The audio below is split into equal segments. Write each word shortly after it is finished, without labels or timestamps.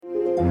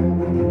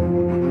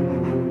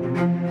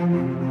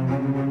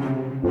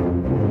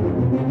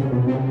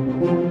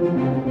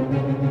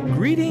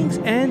Greetings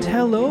and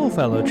hello,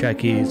 fellow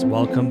Trekkies.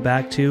 Welcome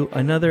back to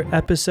another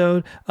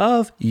episode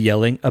of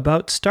Yelling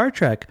About Star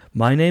Trek.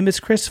 My name is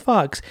Chris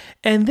Fox,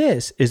 and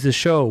this is the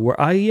show where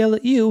I yell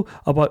at you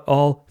about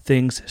all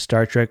things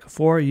Star Trek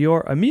for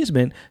your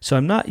amusement, so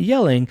I'm not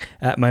yelling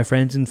at my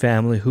friends and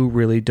family who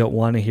really don't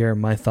want to hear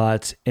my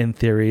thoughts and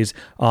theories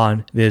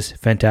on this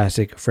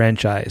fantastic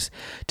franchise.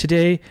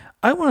 Today,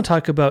 I want to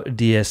talk about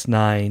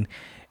DS9,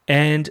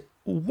 and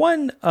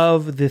one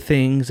of the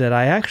things that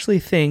I actually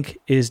think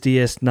is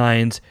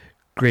DS9's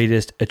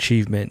greatest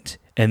achievement,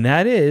 and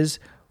that is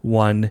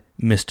one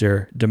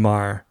Mr.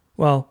 Damar.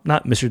 Well,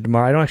 not Mr.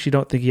 Damar. I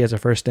don't think he has a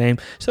first name,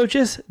 so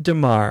just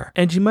Damar.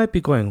 And you might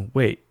be going,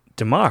 wait,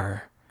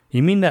 Damar?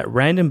 You mean that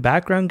random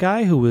background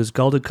guy who was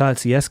Gul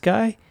Dukat's Yes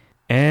Guy?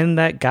 And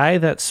that guy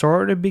that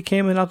sort of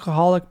became an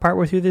alcoholic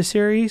partway through the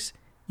series?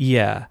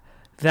 Yeah,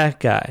 that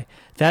guy.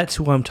 That's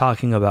who I'm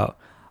talking about.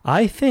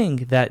 I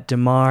think that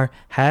Damar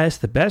has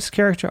the best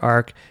character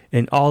arc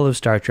in all of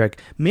Star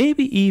Trek,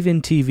 maybe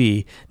even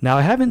TV. Now,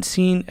 I haven't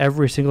seen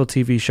every single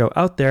TV show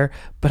out there,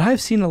 but I've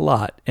seen a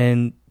lot,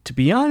 and to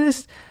be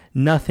honest,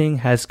 nothing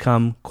has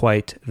come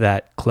quite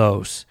that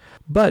close.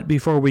 But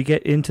before we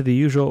get into the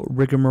usual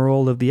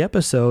rigmarole of the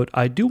episode,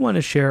 I do want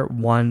to share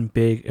one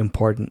big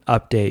important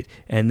update,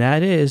 and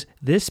that is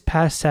this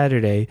past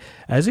Saturday,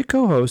 as a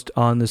co-host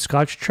on the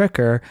Scotch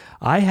Trekker,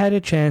 I had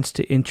a chance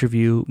to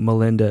interview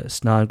Melinda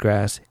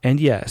Snodgrass. And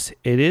yes,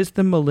 it is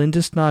the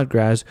Melinda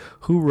Snodgrass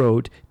who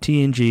wrote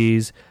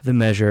TNG's The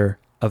Measure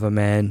of a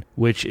Man,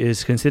 which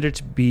is considered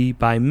to be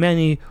by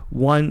many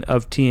one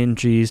of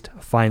TNG's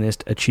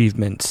finest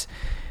achievements.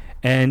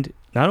 And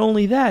not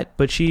only that,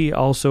 but she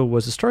also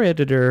was a story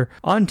editor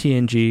on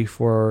TNG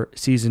for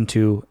Season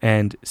 2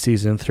 and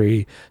Season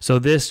 3. So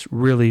this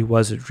really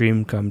was a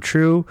dream come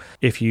true.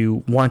 If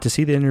you want to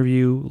see the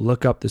interview,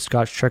 look up the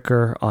Scotch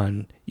Trekker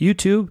on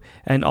YouTube,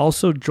 and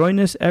also join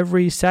us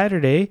every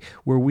Saturday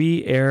where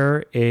we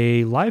air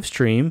a live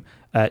stream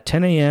at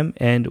 10 a.m.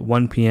 and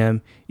 1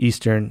 p.m.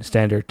 Eastern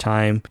Standard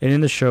Time. And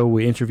in the show,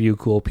 we interview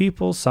cool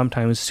people,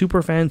 sometimes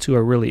super fans who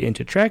are really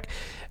into Trek,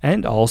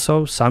 and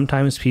also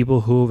sometimes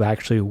people who have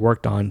actually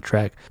worked on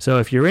Trek. So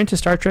if you're into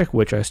Star Trek,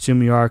 which I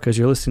assume you are because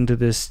you're listening to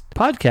this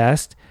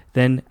podcast,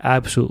 then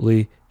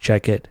absolutely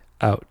check it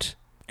out.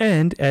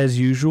 And as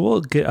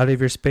usual, get out of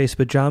your space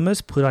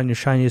pajamas, put on your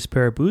shiniest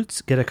pair of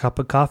boots, get a cup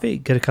of coffee,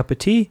 get a cup of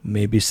tea,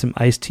 maybe some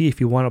iced tea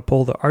if you want to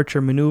pull the Archer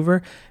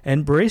maneuver,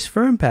 and brace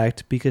for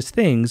impact because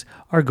things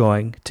are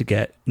going to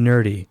get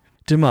nerdy.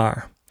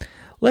 Damar.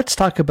 Let's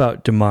talk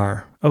about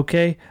Damar,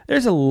 okay?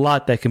 There's a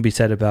lot that can be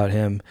said about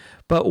him,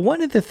 but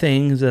one of the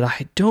things that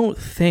I don't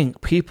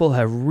think people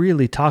have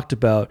really talked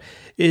about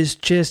is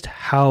just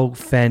how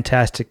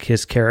fantastic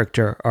his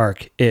character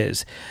arc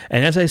is.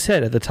 And as I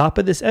said at the top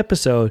of this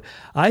episode,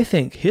 I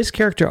think his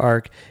character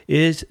arc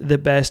is the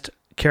best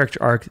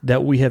character arc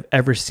that we have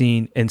ever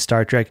seen in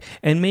Star Trek,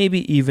 and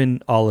maybe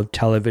even all of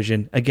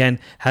television. Again,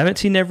 haven't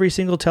seen every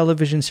single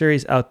television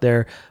series out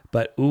there,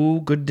 but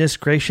ooh, goodness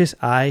gracious,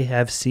 I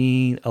have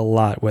seen a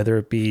lot, whether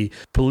it be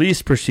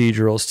police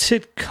procedurals,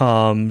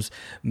 sitcoms,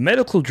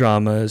 medical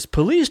dramas,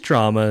 police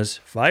dramas,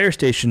 fire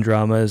station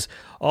dramas,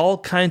 all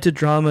kinds of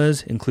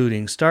dramas,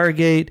 including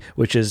Stargate,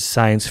 which is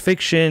science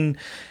fiction,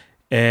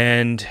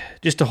 and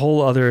just a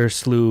whole other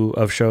slew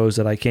of shows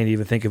that I can't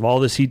even think of.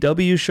 All the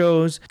CW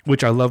shows,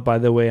 which I love, by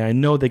the way. I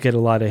know they get a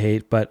lot of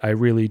hate, but I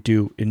really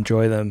do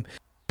enjoy them.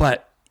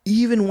 But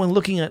even when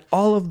looking at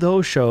all of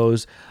those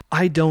shows,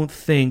 I don't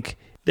think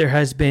there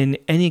has been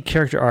any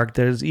character arc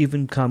that has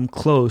even come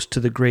close to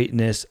the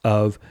greatness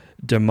of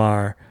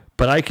Damar.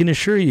 But I can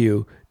assure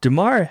you,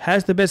 Damar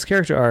has the best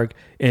character arc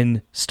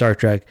in Star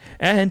Trek,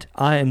 and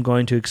I am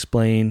going to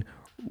explain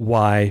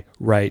why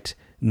right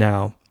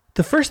now.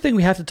 The first thing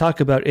we have to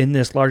talk about in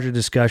this larger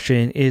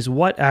discussion is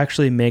what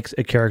actually makes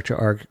a character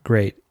arc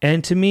great.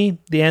 And to me,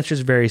 the answer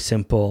is very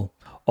simple.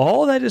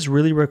 All that is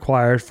really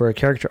required for a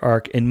character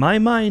arc, in my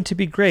mind, to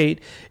be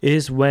great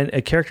is when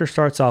a character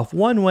starts off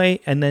one way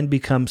and then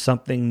becomes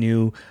something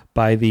new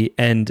by the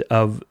end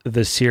of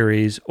the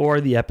series or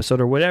the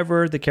episode or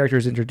whatever the character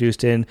is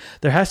introduced in.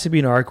 There has to be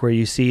an arc where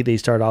you see they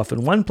start off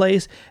in one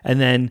place and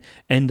then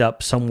end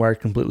up somewhere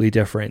completely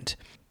different.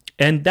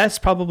 And that's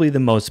probably the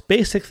most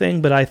basic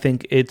thing, but I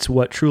think it's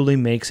what truly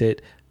makes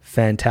it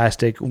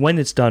fantastic when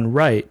it's done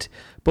right.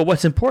 But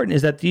what's important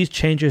is that these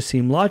changes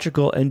seem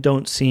logical and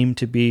don't seem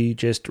to be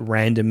just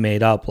random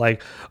made up.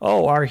 Like,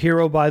 oh, our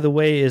hero, by the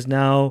way, is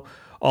now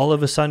all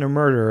of a sudden a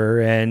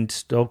murderer.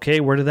 And okay,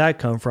 where did that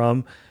come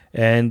from?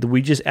 And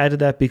we just added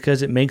that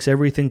because it makes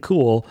everything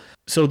cool.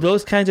 So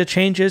those kinds of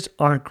changes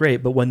aren't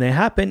great. But when they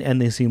happen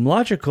and they seem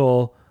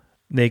logical,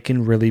 they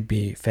can really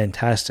be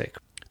fantastic.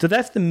 So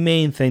that's the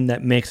main thing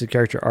that makes a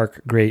character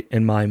arc great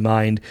in my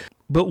mind.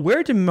 But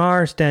where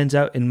Damar stands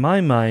out in my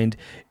mind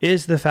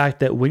is the fact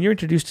that when you're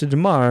introduced to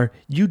Damar,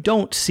 you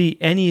don't see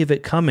any of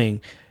it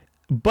coming.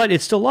 But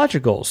it's still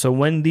logical. So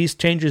when these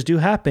changes do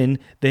happen,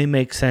 they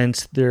make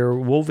sense. They're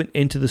woven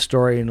into the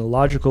story in a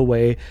logical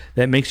way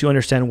that makes you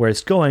understand where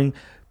it's going.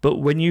 But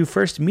when you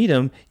first meet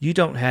him, you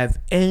don't have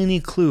any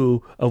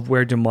clue of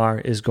where Damar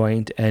is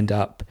going to end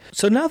up.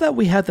 So now that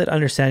we have that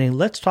understanding,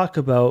 let's talk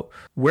about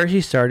where he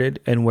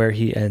started and where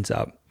he ends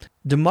up.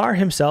 Damar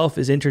himself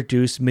is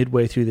introduced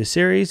midway through the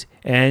series,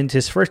 and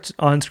his first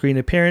on-screen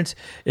appearance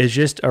is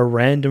just a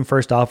random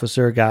first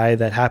officer guy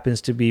that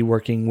happens to be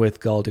working with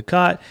Gul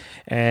Dukat,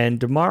 and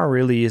Damar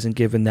really isn't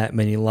given that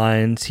many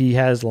lines. He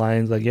has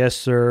lines like, yes,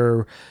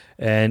 sir,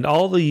 and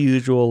all the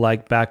usual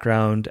like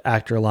background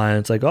actor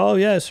lines like, oh,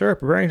 yes, sir,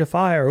 preparing to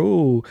fire,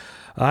 ooh,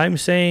 I'm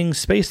saying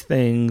space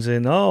things,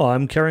 and oh,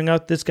 I'm carrying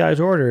out this guy's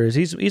orders.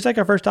 He's like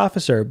a first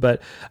officer,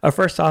 but a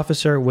first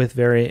officer with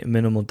very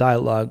minimal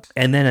dialogue.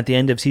 And then at the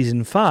end of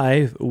season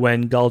 5,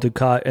 when Gul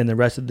Dukat and the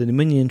rest of the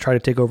Dominion try to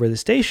take over the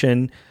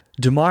station,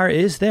 Damar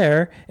is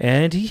there,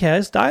 and he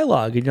has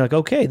dialogue. And you're like,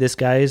 okay, this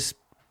guy's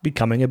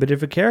becoming a bit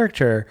of a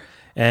character.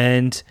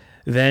 And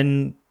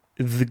then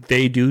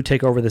they do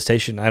take over the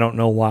station. I don't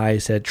know why I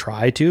said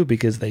try to,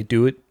 because they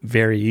do it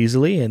very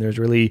easily, and there's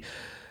really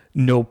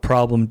no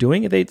problem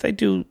doing it. They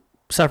do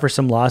suffer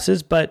some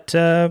losses, but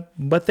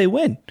they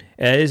win,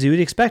 as you would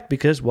expect,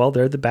 because, well,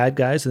 they're the bad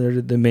guys and they're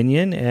the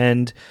Dominion,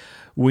 and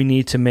we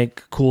need to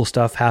make cool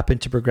stuff happen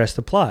to progress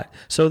the plot.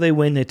 So they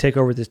win, they take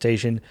over the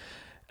station.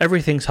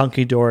 Everything's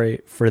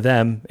hunky-dory for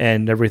them,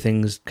 and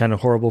everything's kind of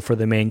horrible for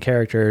the main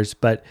characters.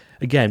 But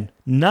again,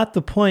 not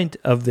the point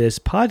of this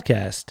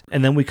podcast.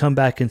 And then we come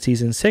back in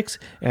season 6,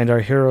 and our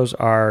heroes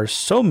are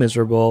so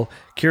miserable.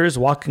 Kira's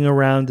walking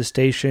around the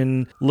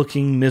station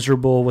looking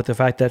miserable with the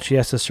fact that she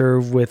has to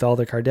serve with all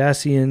the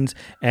Cardassians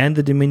and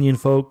the Dominion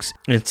folks.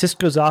 And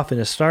Sisko's off in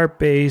a start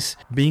base,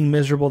 being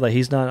miserable that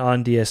he's not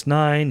on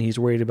DS9. He's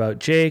worried about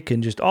Jake,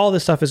 and just all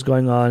this stuff is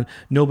going on.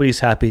 Nobody's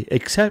happy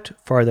except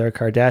for their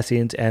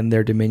Cardassians and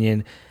their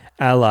Dominion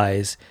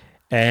allies.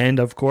 And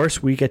of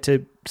course, we get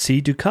to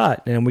see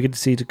Dukat, and we get to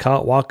see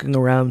Dukat walking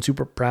around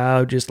super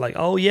proud, just like,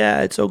 oh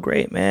yeah, it's so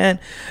great, man.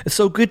 It's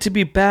so good to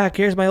be back.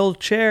 Here's my old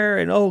chair,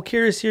 and oh,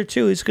 Kira's here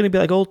too. It's going to be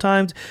like old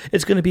times.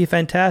 It's going to be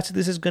fantastic.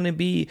 This is going to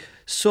be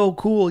so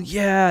cool.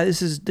 Yeah,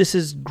 this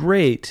is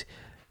great.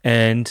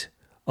 And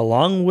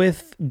along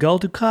with Gul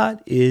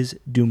Dukat is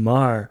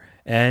Damar.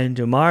 And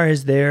Damar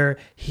is there.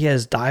 He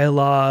has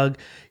dialogue.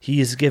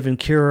 He is giving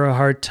Kira a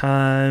hard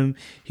time.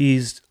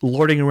 He's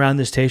lording around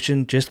the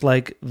station just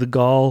like the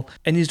Gul.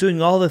 And he's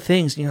doing all the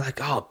things. And you're like,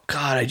 oh,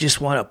 God, I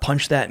just want to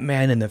punch that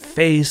man in the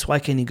face. Why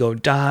can't he go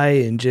die?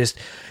 And just,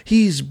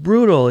 he's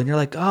brutal. And you're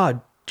like,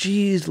 oh,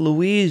 geez,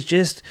 Louise,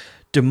 just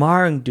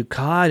Damar and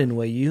Dukat and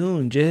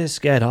Weyoun,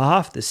 just get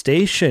off the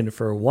station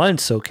for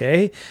once,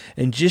 okay?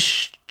 And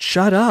just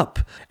shut up.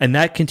 And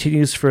that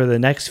continues for the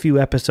next few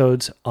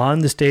episodes on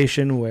the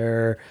station,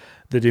 where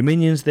the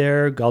Dominion's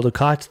there, Gul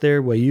Dukat's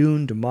there,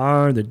 Weyoun,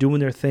 Damar, they're doing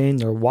their thing,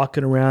 they're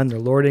walking around, they're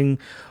lording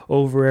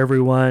over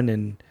everyone,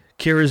 and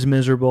Kira's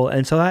miserable.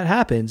 And so that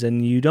happens,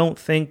 and you don't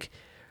think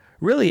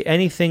really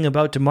anything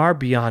about Damar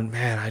beyond,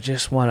 man, I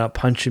just want to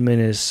punch him in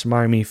his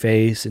smarmy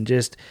face and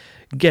just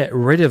get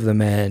rid of the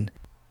man.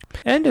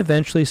 And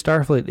eventually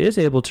Starfleet is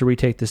able to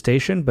retake the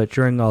station, but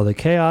during all the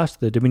chaos,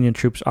 the Dominion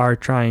troops are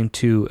trying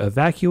to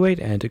evacuate,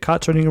 and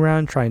Dukat's running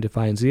around trying to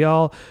find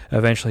Ziyal.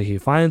 Eventually he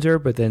finds her,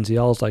 but then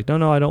Ziyal's like,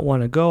 no, I don't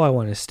want to go, I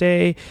want to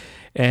stay.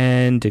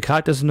 And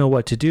Dukat doesn't know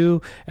what to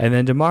do, and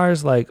then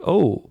Damar's like,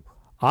 oh,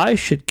 I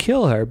should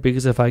kill her,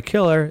 because if I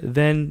kill her,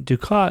 then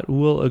Dukat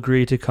will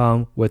agree to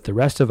come with the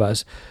rest of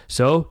us.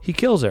 So he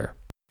kills her.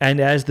 And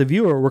as the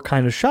viewer, we're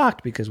kind of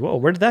shocked, because, whoa,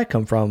 where did that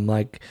come from?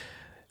 Like,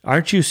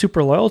 aren't you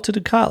super loyal to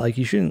Dukat? Like,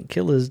 you shouldn't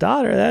kill his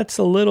daughter. That's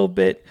a little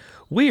bit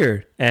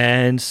weird.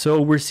 And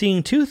so we're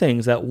seeing two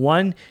things. That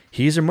one,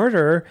 he's a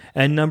murderer.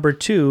 And number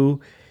two,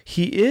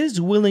 he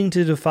is willing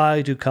to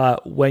defy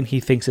Dukat when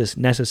he thinks it's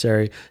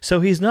necessary.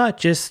 So he's not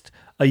just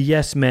a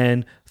yes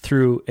man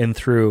through and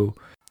through.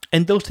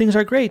 And those things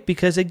are great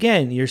because,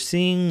 again, you're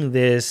seeing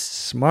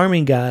this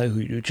smarmy guy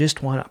who you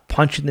just want to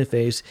punch in the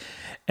face,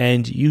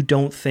 and you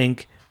don't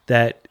think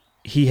that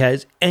he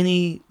has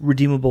any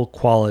redeemable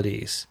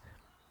qualities.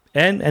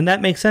 And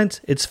that makes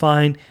sense. It's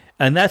fine.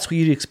 And that's what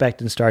you'd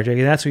expect in Star Trek.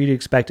 And that's what you'd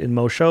expect in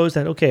most shows,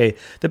 that, okay,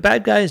 the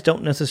bad guys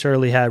don't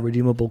necessarily have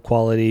redeemable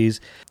qualities.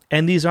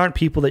 And these aren't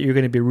people that you're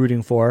going to be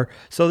rooting for.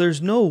 So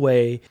there's no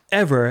way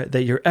ever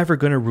that you're ever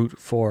going to root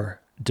for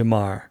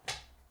Damar.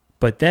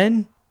 But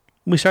then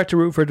we start to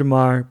root for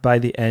Damar by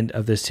the end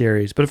of the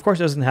series. But of course,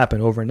 it doesn't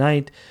happen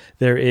overnight.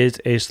 There is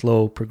a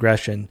slow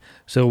progression.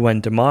 So when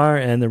Damar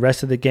and the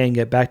rest of the gang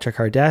get back to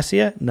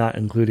Cardassia, not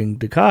including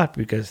Dukat,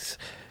 because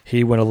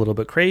he went a little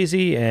bit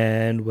crazy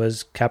and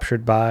was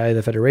captured by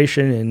the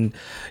Federation and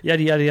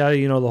yada, yada, yada,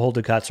 the whole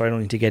Dukat, so I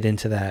don't need to get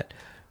into that.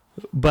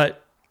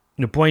 But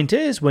the point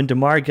is, when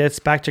Damar gets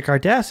back to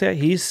Cardassia,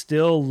 he's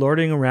still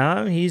lording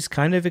around. He's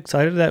kind of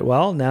excited that,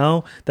 well,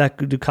 now that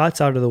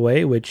Dukat's out of the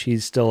way, which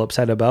he's still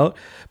upset about,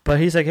 but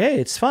he's like, hey,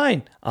 it's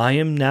fine. I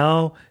am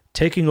now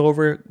taking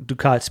over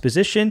Dukat's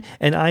position,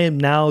 and I am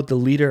now the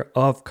leader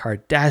of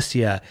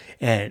Cardassia,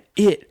 and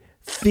it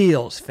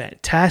feels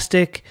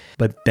fantastic.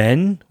 But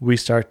then we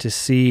start to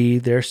see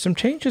there's some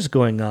changes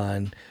going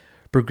on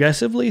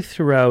progressively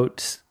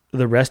throughout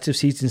the rest of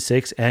season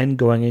 6 and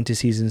going into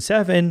season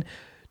 7.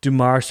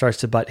 Damar starts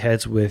to butt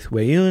heads with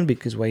Weyoun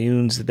because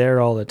Weyoun's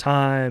there all the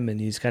time and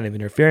he's kind of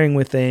interfering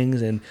with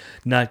things and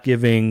not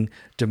giving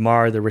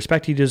Damar the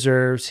respect he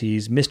deserves.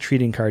 He's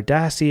mistreating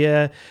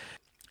Cardassia.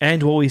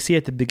 And what we see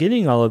at the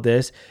beginning of all of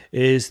this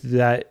is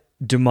that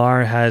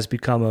Damar has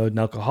become an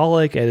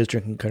alcoholic and is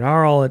drinking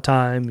Kanar all the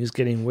time. He's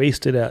getting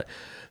wasted at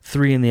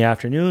 3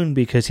 p.m.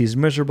 because he's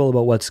miserable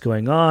about what's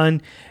going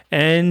on.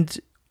 And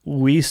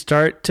we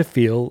start to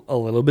feel a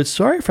little bit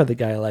sorry for the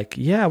guy. Like,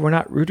 yeah, we're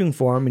not rooting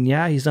for him. And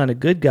yeah, he's not a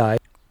good guy.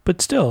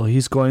 But still,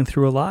 he's going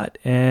through a lot.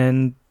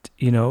 And,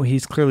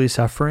 he's clearly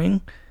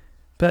suffering.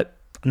 But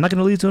I'm not going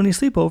to lead to any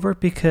sleepover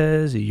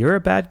because you're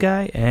a bad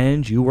guy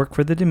and you work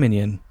for the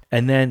Dominion.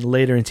 And then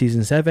later in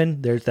season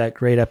 7, there's that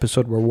great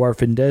episode where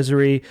Worf and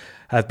Desiree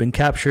have been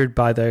captured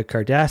by the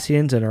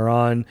Cardassians and are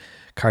on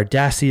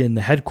Cardassian,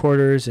 the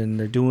headquarters, and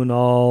they're doing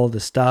all the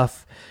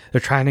stuff.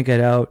 They're trying to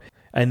get out.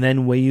 And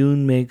then Weyoun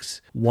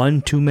makes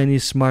one too many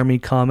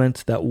smarmy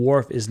comments that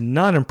Worf is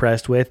not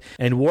impressed with.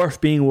 And Worf,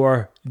 being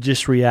Worf,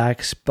 just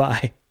reacts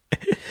by...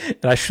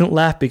 and I shouldn't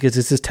laugh because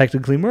this is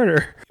technically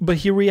murder. But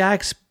he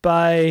reacts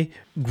by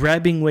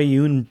grabbing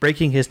Weyoun,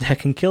 breaking his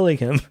neck, and killing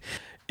him.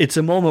 It's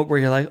a moment where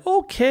you're like,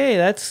 okay,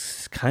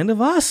 that's kind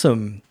of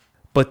awesome.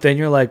 But then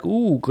you're like,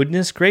 ooh,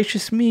 goodness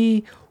gracious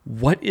me.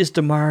 What is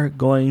Damar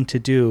going to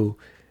do?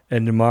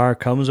 And Damar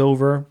comes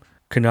over,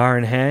 Kanar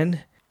in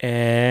hand,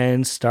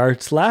 and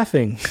starts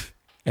laughing.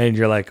 And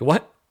you're like,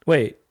 what?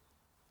 Wait,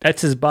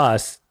 that's his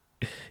boss.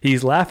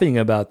 He's laughing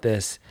about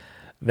this.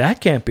 That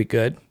can't be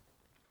good.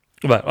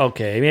 But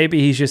okay,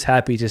 maybe he's just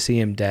happy to see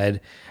him dead.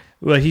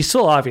 Well, he's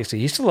still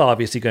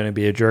obviously going to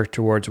be a jerk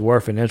towards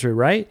Worf and Ezri,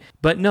 right?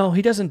 But no,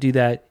 he doesn't do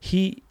that.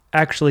 He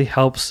actually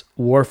helps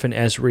Worf and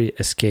Ezri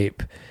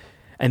escape.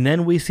 And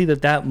then we see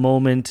that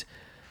moment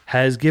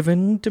has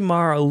given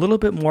Damar a little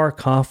bit more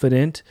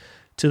confident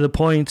to the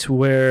point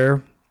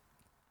where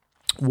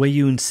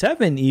Weyoun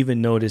 7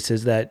 even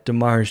notices that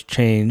Damar's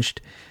changed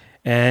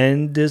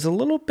and is a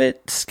little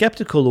bit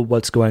skeptical of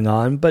what's going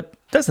on, but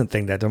doesn't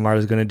think that Damar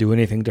is going to do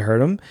anything to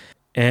hurt him.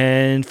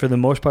 And for the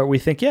most part, we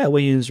think, yeah,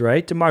 Weyoun's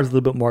right. Damar's a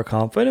little bit more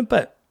confident,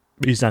 but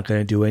he's not going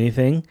to do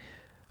anything.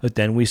 But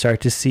then we start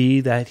to see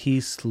that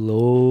he's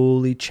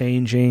slowly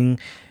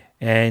changing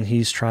and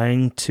he's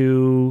trying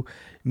to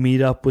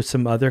meet up with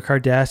some other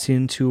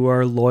Cardassians who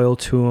are loyal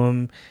to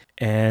him.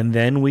 And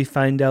then we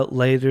find out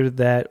later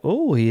that,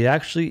 he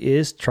actually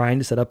is trying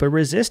to set up a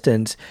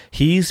resistance.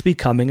 He's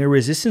becoming a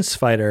resistance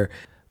fighter.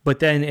 But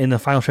then in the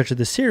final stretch of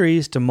the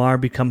series, Damar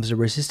becomes a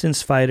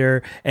resistance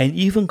fighter and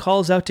even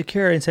calls out to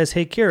Kira and says,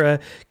 hey, Kira,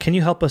 can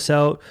you help us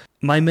out?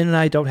 My men and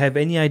I don't have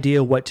any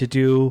idea what to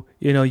do.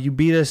 You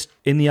beat us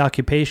in the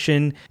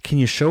occupation. Can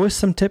you show us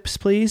some tips,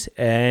 please?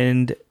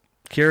 And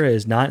Kira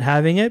is not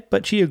having it,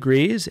 but she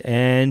agrees.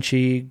 And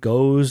she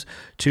goes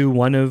to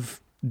one of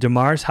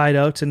Damar's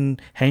hideouts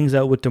and hangs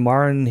out with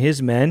Damar and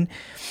his men.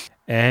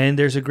 And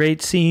there's a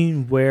great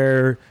scene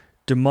where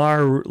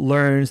Damar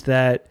learns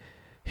that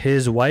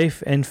his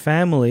wife and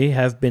family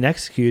have been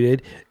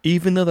executed,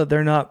 even though that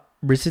they're not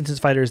resistance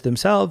fighters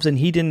themselves, and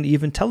he didn't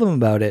even tell them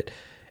about it.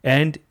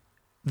 And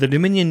the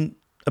Dominion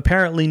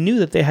apparently knew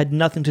that they had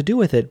nothing to do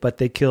with it, but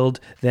they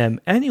killed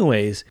them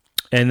anyways.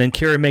 And then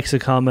Kira makes a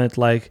comment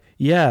like,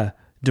 yeah,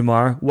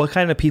 Damar, what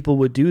kind of people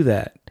would do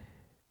that?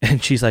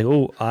 And she's like,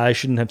 I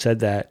shouldn't have said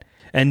that.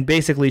 And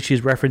basically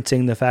she's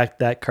referencing the fact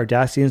that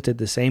Cardassians did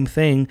the same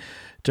thing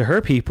to her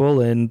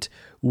people and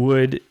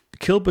would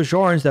kill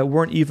Bajorans that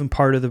weren't even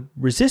part of the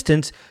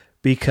resistance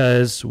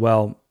because,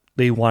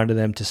 they wanted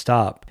them to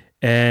stop.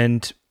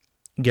 And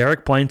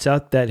Garak points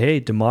out that, hey,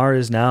 Damar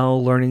is now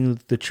learning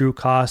the true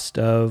cost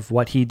of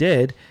what he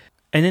did.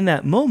 And in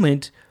that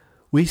moment,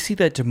 we see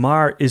that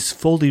Damar is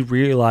fully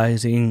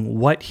realizing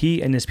what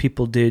he and his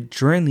people did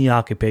during the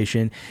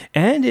occupation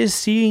and is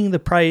seeing the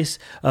price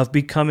of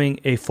becoming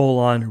a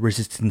full-on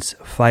resistance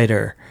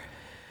fighter.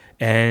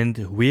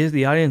 And we as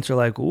the audience are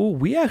like,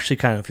 we actually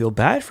kind of feel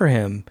bad for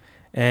him.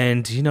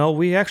 And,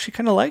 we actually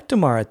kind of like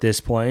Damar at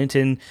this point.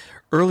 And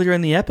earlier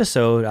in the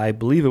episode, I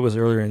believe it was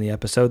earlier in the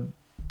episode,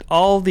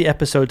 all the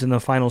episodes in the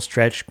final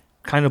stretch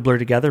kind of blur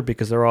together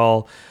because they're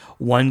all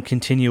one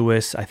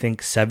continuous, I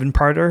think,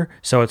 7-parter.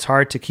 So it's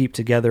hard to keep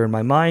together in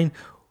my mind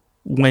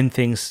when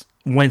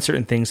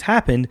certain things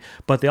happened,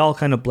 but they all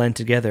kind of blend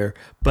together.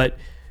 But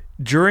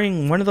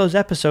during one of those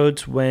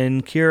episodes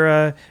when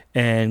Kira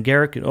and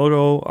Garak and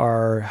Odo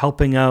are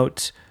helping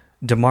out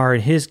Damar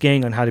and his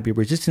gang on how to be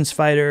resistance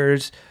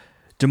fighters,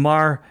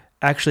 Damar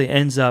actually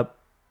ends up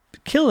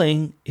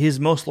killing his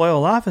most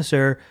loyal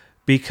officer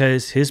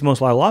because his most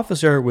loyal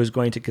officer was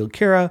going to kill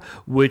Kira,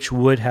 which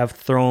would have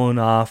thrown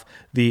off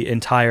the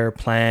entire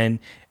plan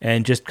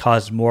and just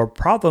caused more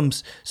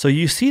problems. So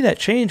you see that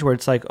change where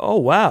it's like, oh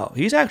wow,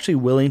 he's actually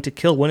willing to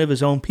kill one of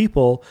his own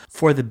people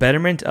for the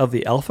betterment of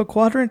the Alpha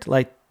Quadrant.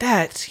 Like,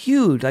 that's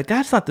huge. Like,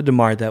 that's not the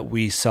Damar that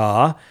we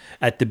saw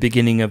at the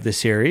beginning of the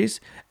series.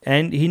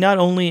 And he not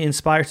only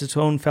inspires his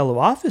own fellow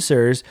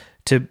officers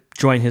to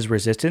join his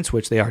resistance,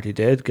 which they already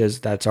did because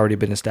that's already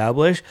been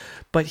established,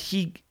 but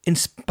he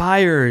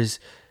inspires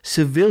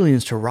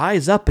civilians to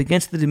rise up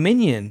against the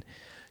Dominion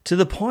to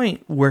the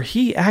point where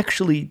he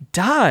actually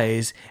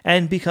dies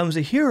and becomes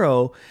a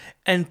hero.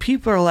 And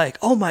people are like,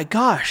 oh my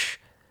gosh,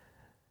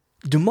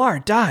 Damar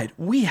died.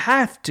 We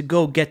have to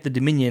go get the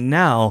Dominion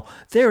now.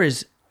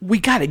 We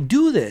got to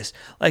do this.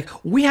 Like,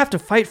 we have to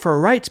fight for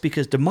our rights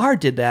because Damar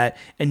did that,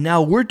 and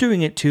now we're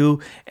doing it too,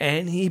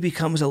 and he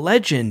becomes a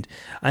legend.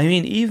 I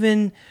mean,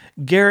 even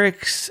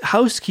Garrick's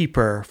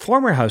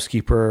former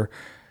housekeeper,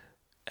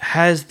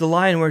 has the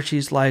line where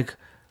she's like,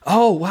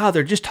 oh, wow,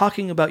 they're just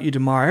talking about you,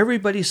 Damar.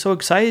 Everybody's so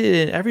excited,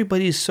 and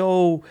everybody's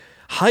so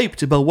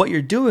hyped about what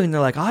you're doing.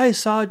 They're like, I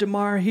saw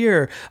Damar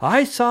here.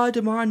 I saw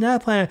Damar on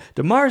that planet.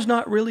 Damar's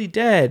not really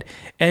dead.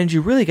 And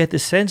you really get the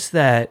sense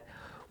that,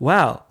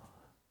 wow,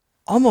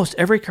 almost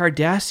every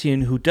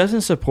Cardassian who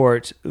doesn't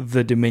support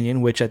the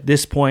Dominion, which at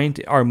this point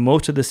are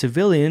most of the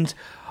civilians,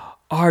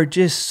 are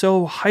just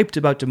so hyped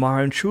about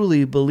Damar and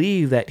truly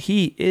believe that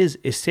he is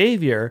a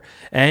savior.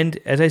 And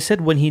as I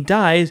said, when he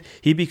dies,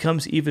 he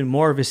becomes even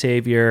more of a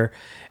savior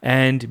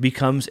and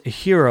becomes a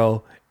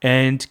hero.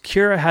 And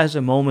Kira has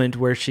a moment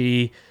where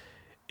she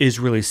is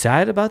really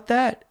sad about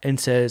that and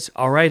says,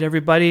 all right,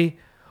 everybody,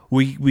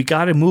 we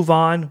got to move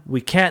on.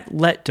 We can't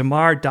let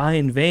Damar die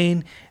in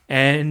vain.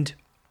 And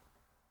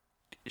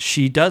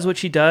she does what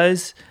she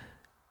does.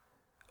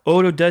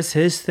 Odo does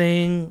his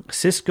thing.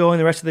 Sisko and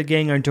the rest of the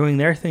gang are doing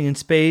their thing in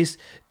space.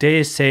 Day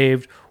is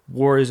saved.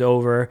 War is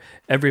over.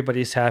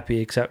 Everybody's happy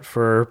except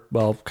for,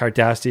 well,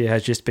 Cardassia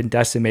has just been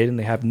decimated and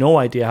they have no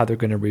idea how they're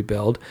going to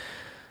rebuild.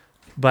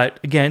 But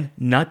again,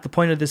 not the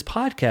point of this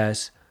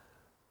podcast.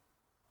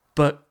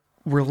 But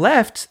we're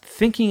left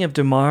thinking of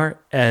Damar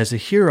as a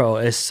hero,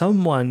 as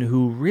someone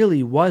who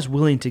really was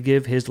willing to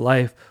give his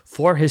life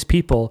for his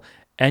people,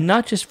 and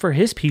not just for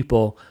his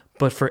people,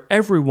 but for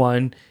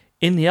everyone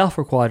in the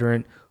Alpha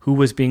Quadrant who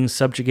was being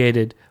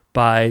subjugated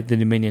by the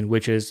Dominion,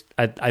 which is,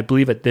 I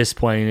believe at this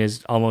point,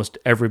 is almost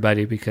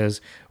everybody because,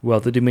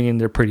 well, the Dominion,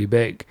 they're pretty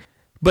big.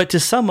 But to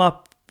sum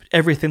up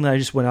everything that I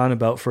just went on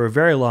about for a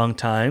very long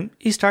time,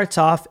 he starts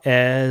off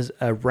as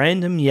a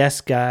random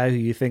yes guy who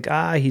you think,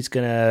 he's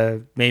going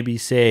to maybe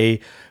say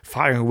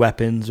firing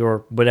weapons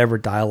or whatever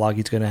dialogue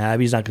he's going to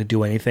have. He's not going to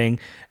do anything.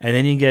 And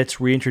then he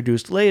gets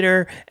reintroduced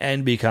later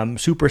and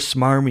becomes super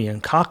smarmy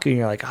and cocky. And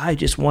you're like, I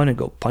just want to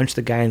go punch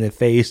the guy in the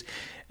face.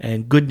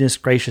 And goodness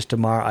gracious,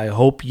 Damar, I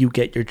hope you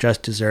get your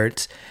just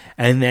desserts.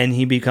 And then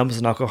he becomes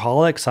an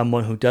alcoholic,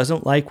 someone who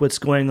doesn't like what's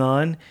going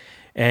on.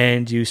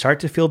 And you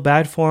start to feel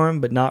bad for him,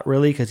 but not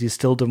really because he's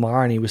still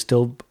Damar and he was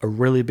still a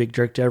really big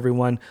jerk to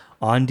everyone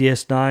on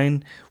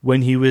DS9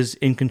 when he was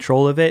in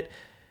control of it.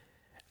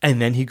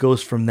 And then he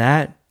goes from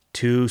that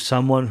to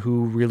someone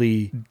who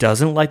really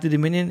doesn't like the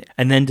Dominion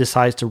and then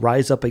decides to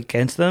rise up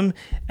against them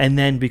and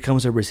then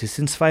becomes a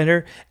resistance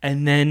fighter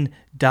and then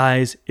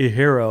dies a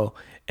hero.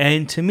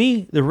 And to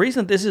me, the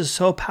reason this is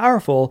so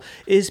powerful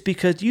is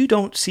because you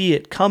don't see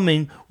it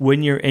coming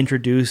when you're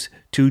introduced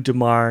to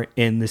Damar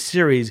in the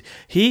series.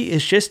 He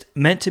is just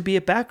meant to be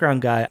a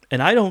background guy.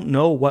 And I don't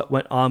know what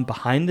went on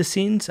behind the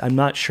scenes. I'm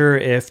not sure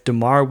if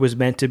Damar was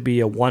meant to be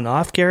a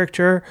one-off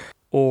character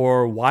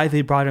or why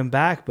they brought him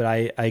back. But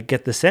I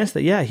get the sense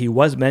that, yeah, he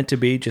was meant to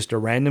be just a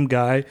random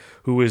guy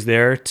who was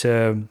there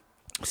to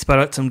spout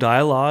out some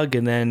dialogue.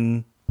 And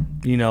then,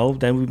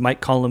 then we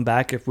might call him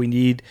back if we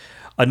need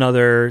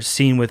another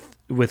scene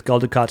with Gul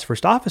Dukat's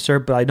first officer,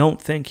 but I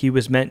don't think he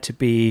was meant to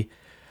be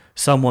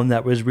someone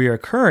that was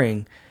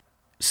reoccurring.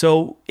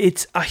 So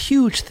it's a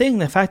huge thing,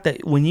 the fact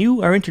that when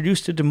you are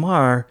introduced to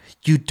Damar,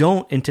 you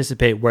don't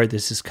anticipate where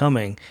this is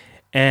coming.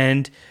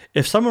 And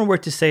if someone were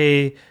to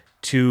say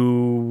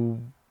to,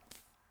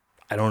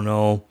 I don't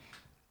know,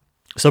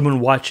 someone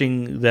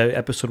watching the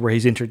episode where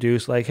he's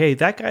introduced, like, hey,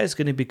 that guy's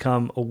going to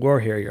become a war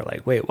hero, you're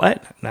like, wait,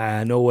 what?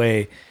 Nah, no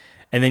way.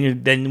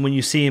 And then when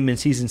you see him in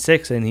season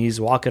 6 and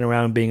he's walking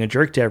around being a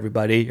jerk to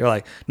everybody, you're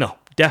like, no,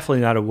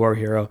 definitely not a war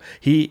hero.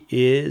 He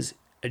is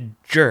a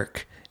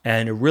jerk,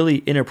 and a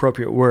really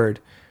inappropriate word.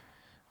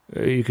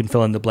 You can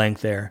fill in the blank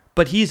there.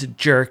 But he's a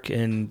jerk,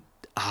 and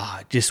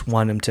just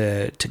want him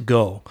to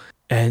go.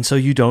 And so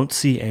you don't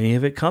see any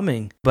of it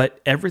coming. But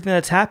everything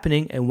that's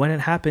happening and when it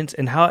happens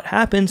and how it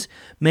happens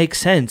makes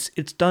sense.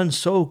 It's done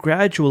so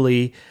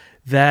gradually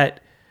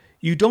that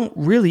you don't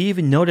really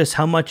even notice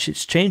how much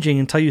it's changing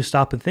until you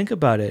stop and think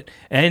about it.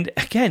 And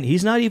again,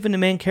 he's not even the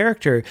main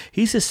character.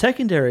 He's a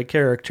secondary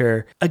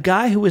character. A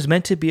guy who was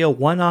meant to be a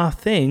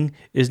one-off thing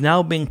is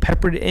now being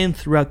peppered in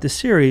throughout the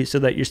series so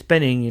that you're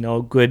spending,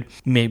 a good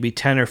maybe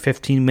 10 or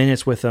 15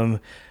 minutes with him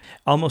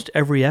almost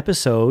every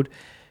episode.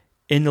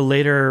 In the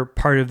later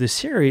part of the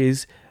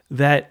series,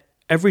 that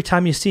every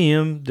time you see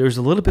him, there's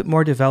a little bit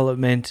more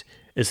development.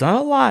 It's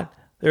not a lot,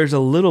 there's a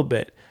little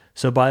bit.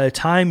 So by the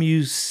time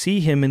you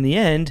see him in the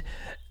end,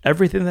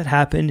 everything that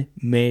happened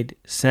made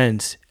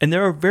sense. And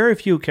there are very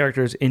few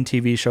characters in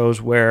TV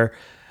shows where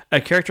a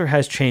character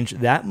has changed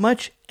that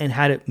much and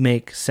had it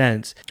make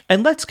sense.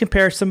 And let's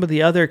compare some of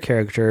the other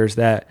characters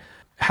that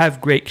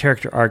have great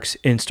character arcs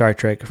in Star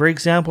Trek. For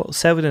example,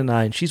 7 of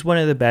 9, she's one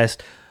of the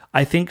best.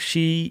 I think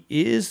she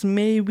is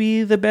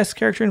maybe the best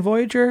character in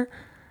Voyager.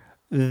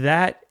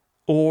 That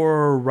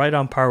or right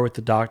on par with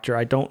the Doctor.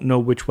 I don't know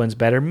which one's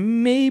better.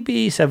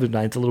 Maybe 7 of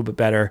 9 is a little bit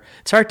better.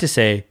 It's hard to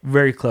say.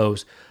 Very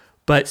close.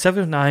 But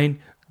 7 of 9,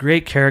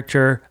 great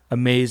character,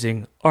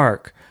 amazing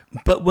arc.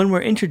 But when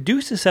we're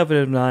introduced to 7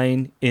 of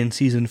 9 in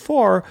season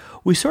 4,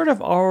 we sort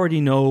of already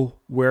know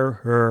where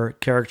her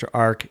character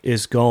arc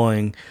is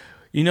going.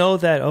 You know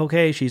that,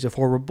 okay, she's a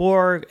former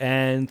Borg,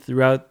 and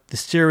throughout the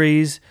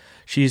series,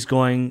 she's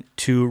going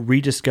to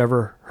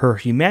rediscover her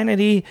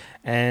humanity,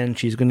 and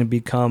she's going to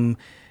become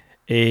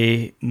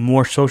a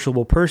more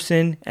sociable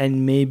person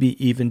and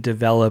maybe even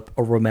develop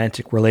a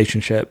romantic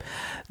relationship.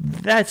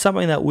 That's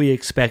something that we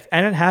expect,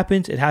 and it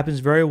happens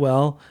very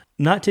well.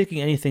 Not taking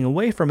anything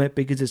away from it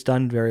because it's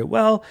done very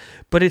well,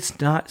 but it's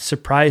not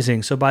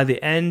surprising. So by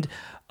the end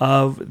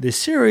of the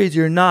series,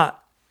 you're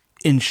not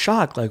in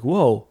shock, like,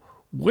 whoa,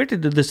 where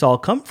did this all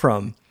come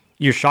from?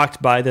 You're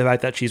shocked by the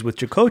fact that she's with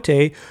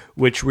Chakotay,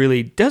 which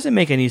really doesn't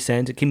make any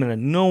sense. It came out of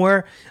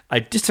nowhere. I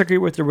disagree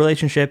with the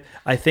relationship.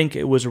 I think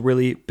it was a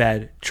really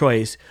bad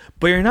choice.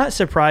 But you're not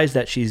surprised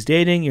that she's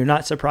dating. You're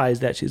not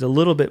surprised that she's a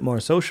little bit more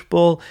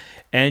sociable.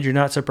 And you're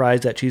not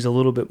surprised that she's a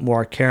little bit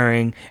more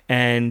caring.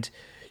 And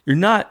you're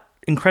not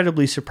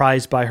incredibly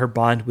surprised by her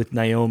bond with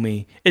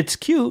Naomi. It's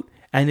cute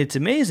and it's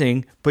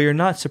amazing, but you're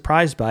not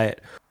surprised by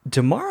it.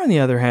 Damar, on the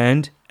other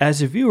hand,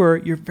 as a viewer,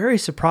 you're very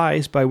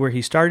surprised by where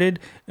he started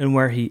and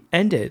where he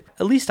ended.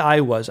 At least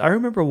I was. I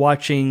remember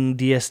watching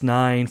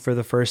DS9 for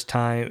the first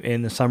time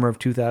in the summer of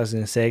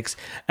 2006,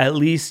 at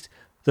least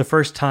the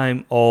first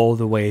time all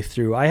the way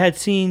through. I had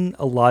seen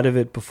a lot of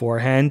it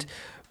beforehand,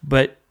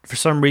 but for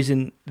some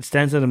reason, it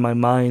stands out in my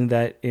mind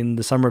that in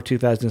the summer of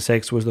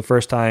 2006 was the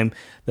first time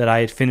that I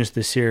had finished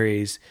the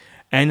series.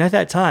 And at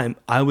that time,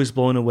 I was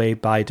blown away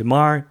by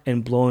Damar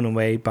and blown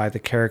away by the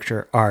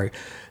character arc.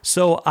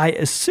 So I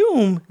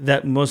assume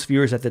that most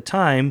viewers at the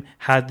time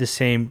had the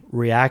same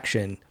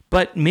reaction.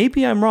 But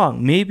maybe I'm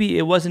wrong. Maybe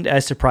it wasn't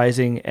as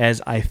surprising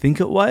as I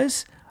think it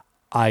was.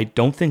 I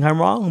don't think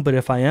I'm wrong, but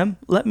if I am,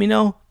 let me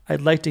know.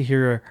 I'd like to hear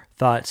your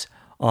thoughts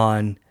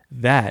on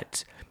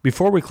that.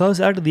 Before we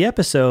close out of the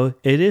episode,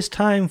 it is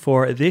time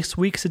for this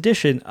week's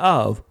edition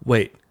of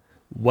Wait,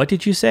 What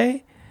Did You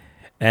Say?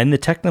 And the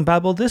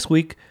Technobabble this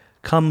week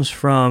comes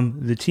from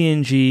the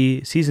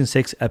TNG Season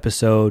 6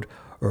 episode,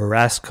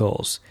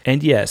 Rascals.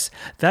 And yes,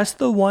 that's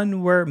the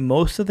one where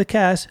most of the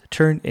cast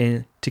turn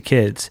into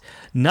kids.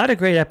 Not a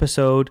great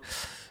episode,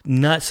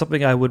 not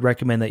something I would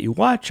recommend that you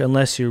watch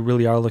unless you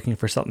really are looking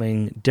for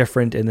something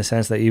different in the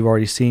sense that you've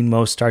already seen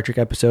most Star Trek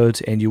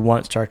episodes and you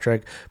want Star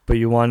Trek, but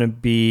you want to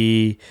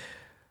be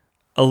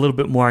a little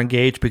bit more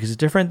engaged because it's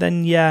different,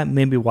 then yeah,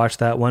 maybe watch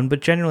that one. But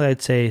generally,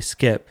 I'd say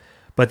skip.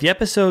 But the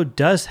episode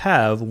does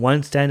have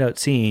one standout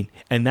scene,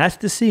 and that's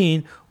the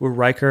scene where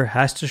Riker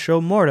has to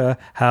show Morta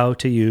how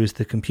to use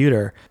the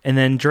computer. And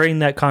then during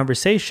that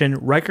conversation,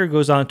 Riker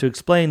goes on to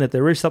explain that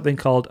there is something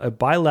called a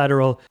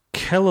bilateral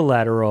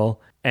kilolateral,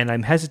 and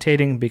I'm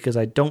hesitating because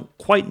I don't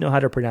quite know how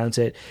to pronounce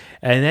it.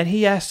 And then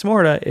he asks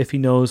Morta if he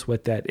knows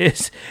what that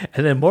is.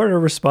 And then Morta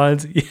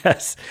responds,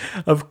 yes,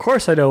 of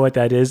course I know what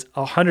that is,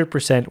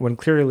 100%, when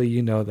clearly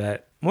you know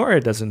that Morta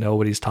doesn't know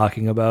what he's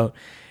talking about.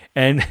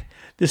 And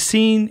the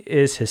scene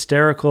is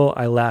hysterical.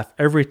 I laugh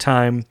every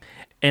time.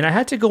 And I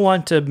had to go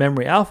on to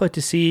Memory Alpha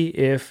to see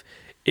if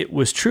it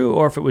was true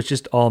or if it was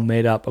just all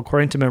made up.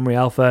 According to Memory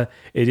Alpha,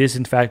 it is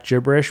in fact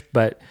gibberish,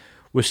 but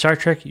with Star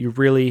Trek, you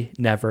really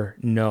never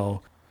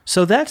know.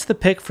 So that's the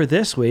pick for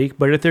this week,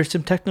 but if there's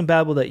some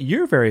technobabble that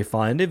you're very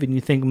fond of and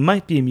you think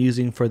might be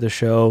amusing for the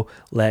show,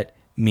 let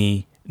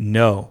me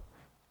know.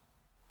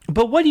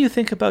 But what do you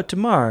think about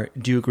Damar?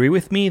 Do you agree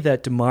with me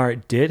that Damar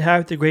did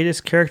have the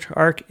greatest character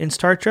arc in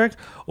Star Trek,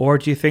 or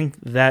do you think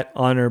that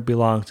honor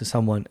belongs to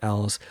someone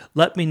else?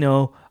 Let me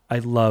know.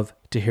 I'd love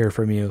to hear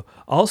from you.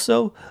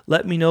 Also,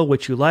 let me know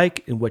what you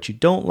like and what you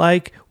don't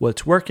like,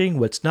 what's working,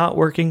 what's not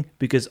working,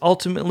 because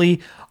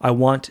ultimately, I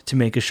want to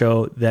make a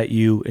show that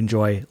you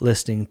enjoy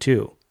listening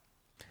to.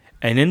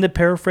 And in the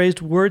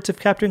paraphrased words of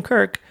Captain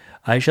Kirk,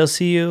 I shall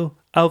see you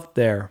out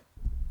there.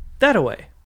 That away.